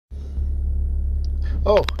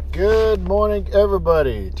Oh, good morning,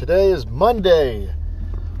 everybody. Today is Monday.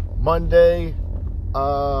 Monday?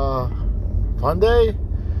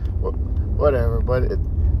 Whatever, but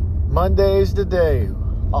Monday's the day.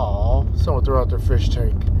 Aw, someone threw out their fish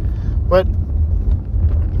tank. But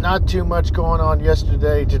not too much going on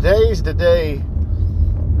yesterday. Today's the day.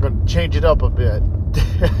 I'm going to change it up a bit.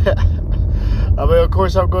 I mean, of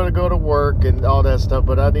course, I'm going to go to work and all that stuff,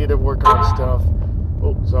 but I need to work on stuff.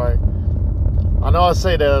 Oh, sorry. I know I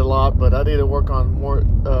say that a lot, but I need to work on more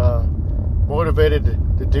motivated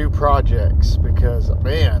to do projects because,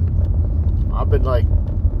 man, I've been like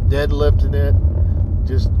deadlifting it,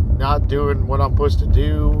 just not doing what I'm supposed to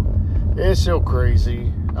do. It's so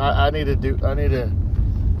crazy. I need to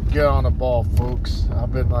get on the ball, folks.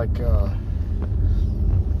 I've been like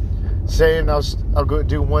saying I'll go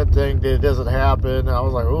do one thing, then it doesn't happen. I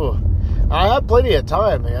was like, oh, I have plenty of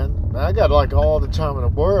time, man. I got like all the time in the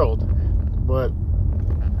world. But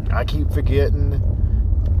I keep forgetting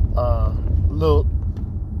little...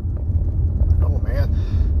 Oh, man.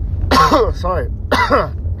 Sorry.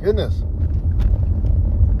 Goodness.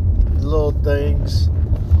 Little things.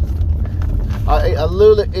 I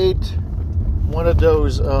literally ate one of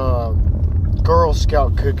those Girl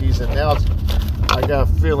Scout cookies, and now I got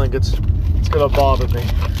a feeling it's going to bother me.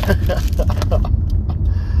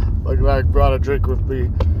 Like I brought a drink with me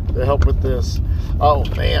to help with this. Oh,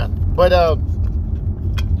 man. But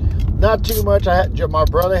not too much. My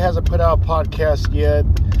brother hasn't put out a podcast yet.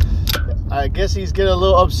 I guess he's getting a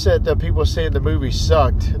little upset that people are saying the movie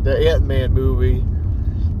sucked, the Ant-Man movie.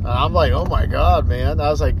 I'm like, oh my god, man! I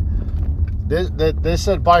was like, they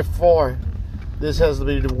said by far this has to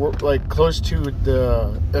be like close to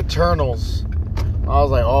the Eternals. I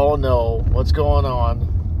was like, oh no, what's going on?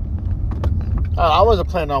 I wasn't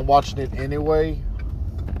planning on watching it anyway,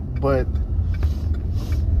 but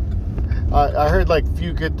I heard like a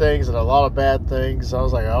few good things and a lot of bad things. I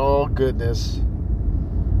was like, oh goodness.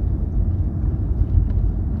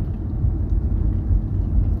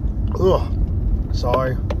 Ugh,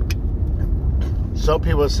 sorry. Some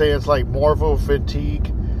people say it's like Marvel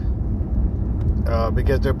fatigue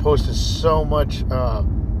because they're posting so much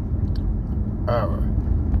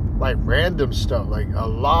like random stuff, like a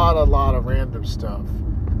lot of random stuff.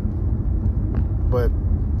 But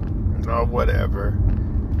whatever.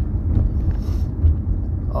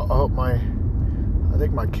 I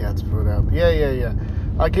think my cat's put up. Yeah.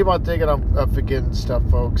 I keep on thinking I'm forgetting stuff,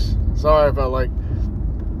 folks. Sorry if I like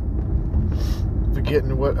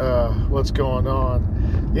forgetting what's going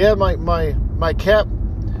on. Yeah, my cat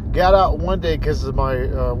got out one day because of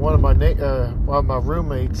one of my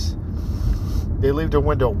roommates. They leave the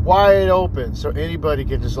window wide open so anybody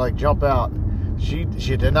can just like jump out. She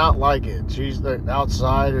did not like it. She's like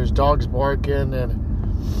outside. There's dogs barking and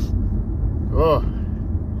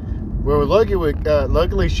we were lucky.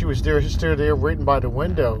 Luckily, she was still there waiting by the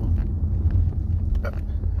window.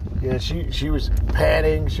 Yeah, she was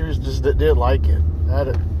panting. She was just didn't like it. I had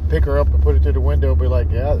to pick her up and put her through the window and be like,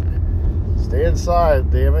 yeah, stay inside,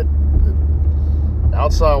 damn it. The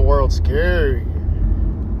outside world's scary.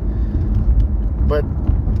 But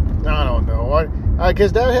I don't know.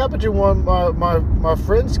 Because that happened to one my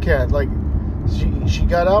friend's cat. Like she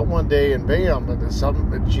got out one day and bam, and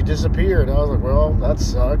she disappeared. I was like, well, that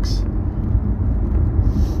sucks.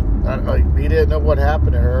 He didn't know what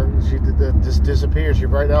happened to her. She just disappeared. She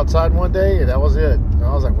right outside one day, and that was it. And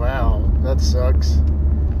I was like, wow, that sucks.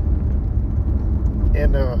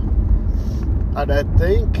 And I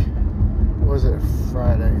think, was it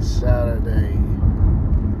Friday, Saturday?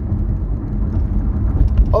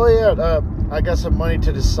 Oh yeah, I got some money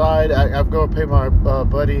to the side. I'm going to pay my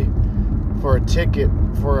buddy for a ticket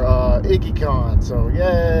for IggieCon. So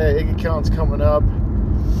yeah, IggieCon's coming up.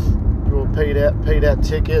 We'll pay that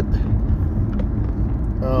ticket.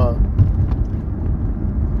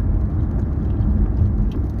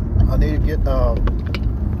 I need to get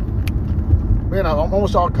man, I'm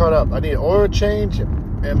almost all caught up. I need an oil change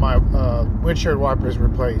and my windshield wipers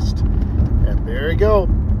replaced. And there you go.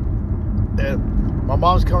 And my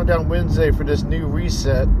mom's coming down Wednesday for this new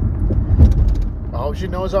reset. I hope she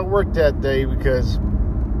knows I work that day because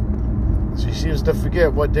she seems to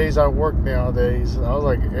forget what days I work nowadays. I was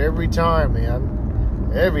like, every time,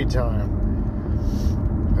 man. Every time.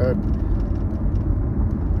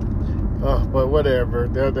 But whatever.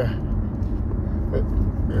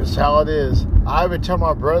 It's how it is. I even tell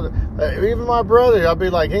my brother, even my brother, I'll be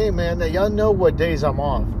like, hey, man, y'all know what days I'm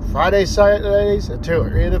off. Friday, Saturdays, until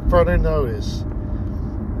any further notice.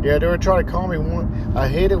 Yeah, they were trying to call me. I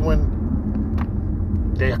hate it when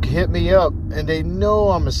they hit me up and they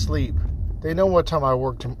know I'm asleep. They know what time I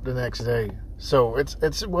work the next day. So it's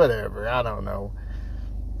whatever. I don't know.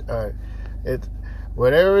 It's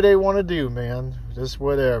whatever they want to do, man. Just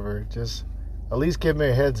whatever. Just at least give me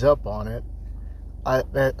a heads up on it.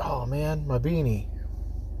 Oh man, my beanie.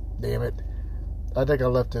 Damn it. I think I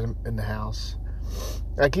left it in the house.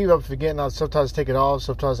 I keep up forgetting. I sometimes take it off,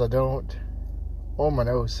 sometimes I don't. Oh, my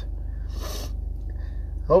nose.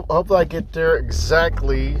 Hopefully I get there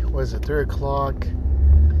exactly, 3 o'clock?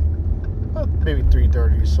 Maybe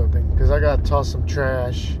 3:30 or something. Because I got to toss some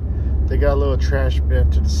trash. They got a little trash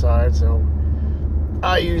bin to the side, so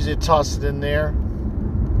I usually toss it in there.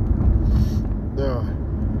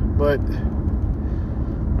 But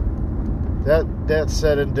that's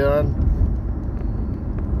said and done.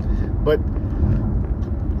 But,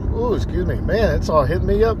 ooh, excuse me, man, it's all hitting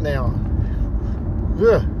me up now.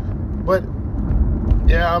 Ugh. But,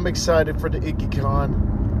 yeah, I'm excited for the IkiCon.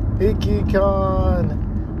 IkiCon!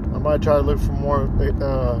 I might try to look for more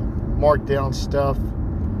marked down stuff.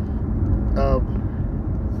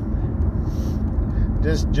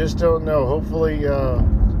 Just don't know. Hopefully,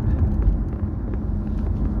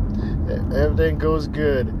 everything goes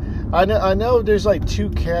good. I know there's like 2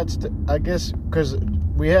 cats, I guess, because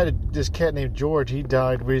we had this cat named George. He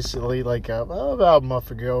died recently, like about a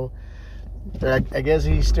month ago. I guess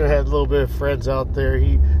he still had a little bit of friends out there.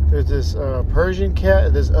 There's this Persian cat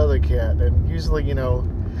and this other cat, and usually,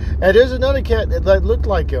 and there's another cat that looked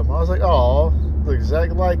like him. I was like, oh, look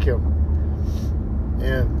exactly like him.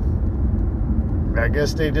 And I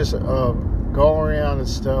guess they just go around and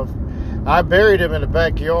stuff. I buried him in the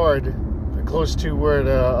backyard, close to where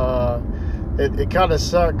it kind of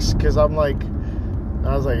sucks, because I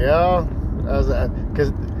was like, yeah,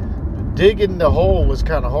 because digging the hole was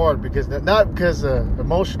kind of hard, because not because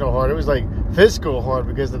emotional hard, it was like physical hard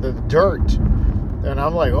because of the dirt. And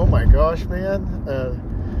I'm like, oh my gosh, man.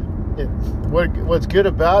 What's good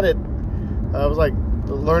about it, I was like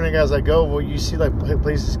learning as I go. Well, you see like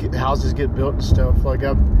houses get built and stuff. Like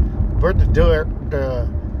I burnt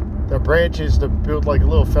the branches to build like a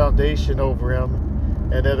little foundation over him,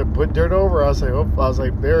 and then I put dirt over. I was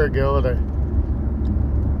like, there we go, and I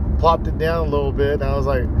plopped it down a little bit, and I was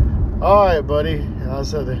like, all right, buddy. And I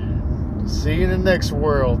said, see you in the next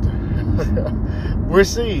world. We'll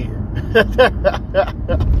see.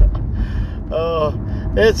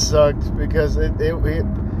 It sucked because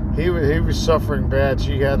he was suffering bad.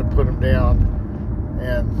 She had to put him down,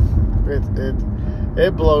 and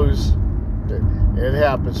it blows. It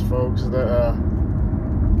happens, folks. The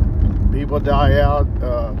people die out.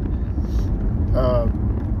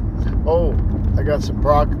 I got some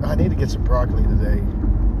broccoli. I need to get some broccoli today.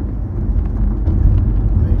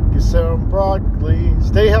 Get some broccoli.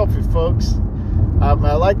 Stay healthy, folks. I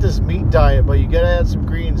like this meat diet, but you gotta add some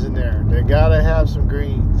greens in there. They gotta have some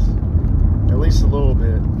greens, at least a little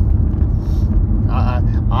bit.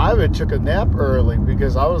 I even took a nap early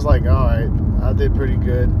because I was like, all right, I did pretty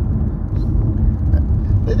good.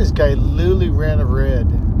 Then this guy literally ran a red.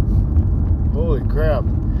 Holy crap.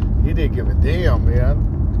 He didn't give a damn, man.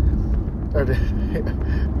 I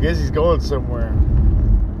guess he's going somewhere.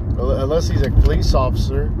 Unless he's a police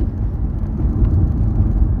officer.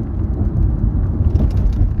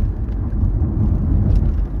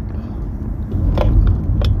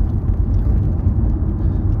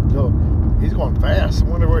 No, he's going fast. I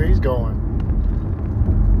wonder where he's going.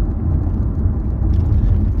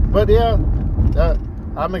 But yeah,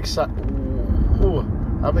 I'm excited.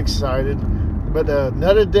 I'm excited. But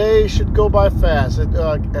another day should go by fast.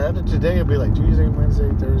 After today, it'll be like Tuesday,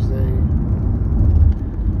 Wednesday, Thursday.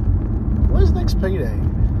 When's next payday?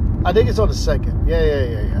 I think it's on the 2nd.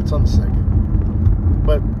 Yeah. It's on the 2nd.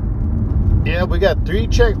 But yeah, we got 3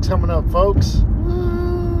 checks coming up, folks.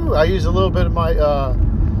 Woo! I used a little bit of my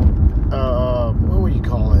what would you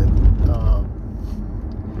call it?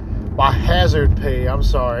 My hazard pay. I'm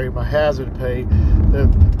sorry, my hazard pay.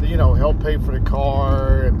 Help pay for the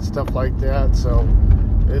car and stuff like that. So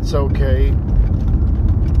it's okay.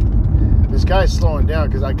 This guy's slowing down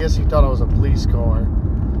because I guess he thought I was a police car.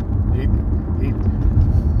 He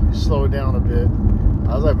slowed down a bit.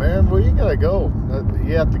 I was like, man, where you gotta go?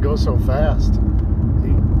 You have to go so fast.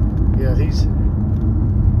 He's,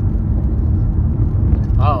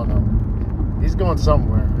 I don't know. He's going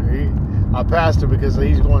somewhere. I passed him because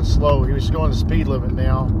he's going slow. He was going the speed limit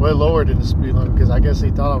now. Way lower than the speed limit because I guess he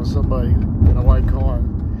thought I was somebody in a white car.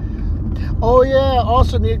 Oh yeah,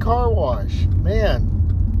 also need a car wash. Man,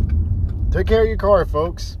 take care of your car,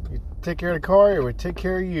 folks. You take care of the car, it would take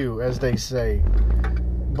care of you, as they say.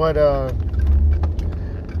 But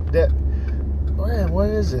what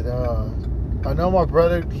is it? I know my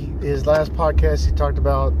brother, his last podcast, he talked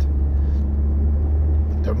about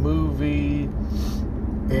the movie,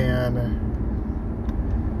 and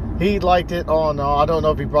he liked it all in all. I don't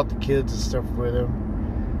know if he brought the kids and stuff with him.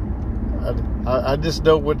 I just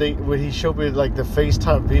know when he showed me like the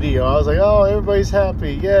FaceTime video, I was like, oh, everybody's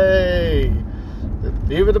happy, yay!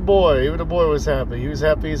 Even the boy was happy. He was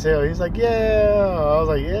happy as hell. He's like, yeah. I was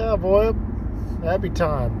like, yeah, boy, happy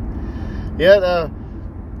time. Yeah.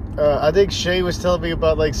 I think Shay was telling me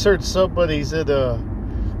about like certain somebody's in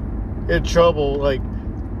trouble. Like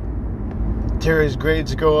Terry's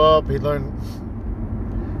grades go up. He learned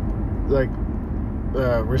like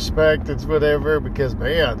respect and whatever because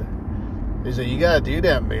man. He said, you gotta do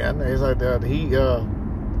that, man. He's like,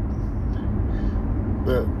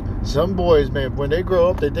 some boys, man, when they grow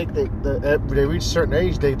up, they think when they reach a certain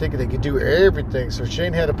age, they think they can do everything. So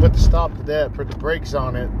Shane had to put the stop to that, put the brakes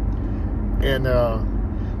on it, and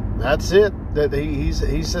that's it. That he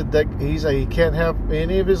said that he can't have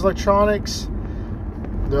any of his electronics.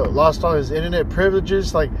 Lost all his internet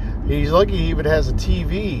privileges. Like he's lucky he even has a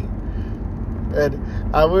TV. And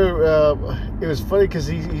it was funny because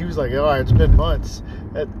he was like, all right, it's been months.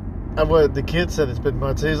 The kid said it's been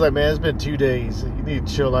months. He's like, man, it's been 2 days. You need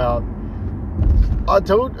to chill out. I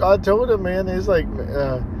told him, man, he's like,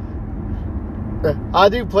 I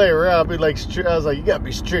do play around. I was like, you got to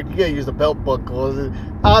be strict. You got to use the belt buckle.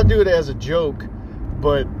 I do it as a joke,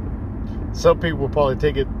 but some people will probably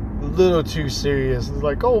take it a little too serious. It's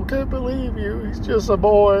like, oh, can't believe you. He's just a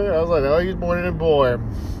boy. I was like, oh, he's more than a boy.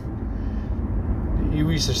 You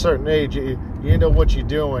reach a certain age, you know what you're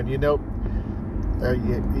doing. You know,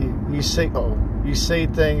 you say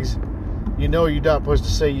things you know you're not supposed to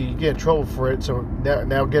say. You get in trouble for it. So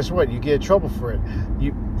now guess what? You get in trouble for it.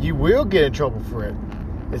 You will get in trouble for it.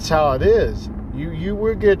 It's how it is. You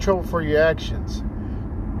will get in trouble for your actions,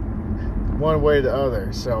 one way or the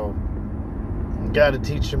other. So got to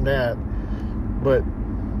teach them that. But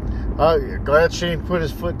glad Shane put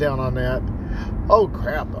his foot down on that. Oh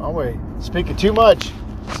crap! Oh wait, speaking too much.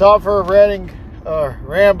 Sorry for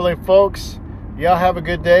rambling, folks. Y'all have a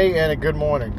good day and a good morning.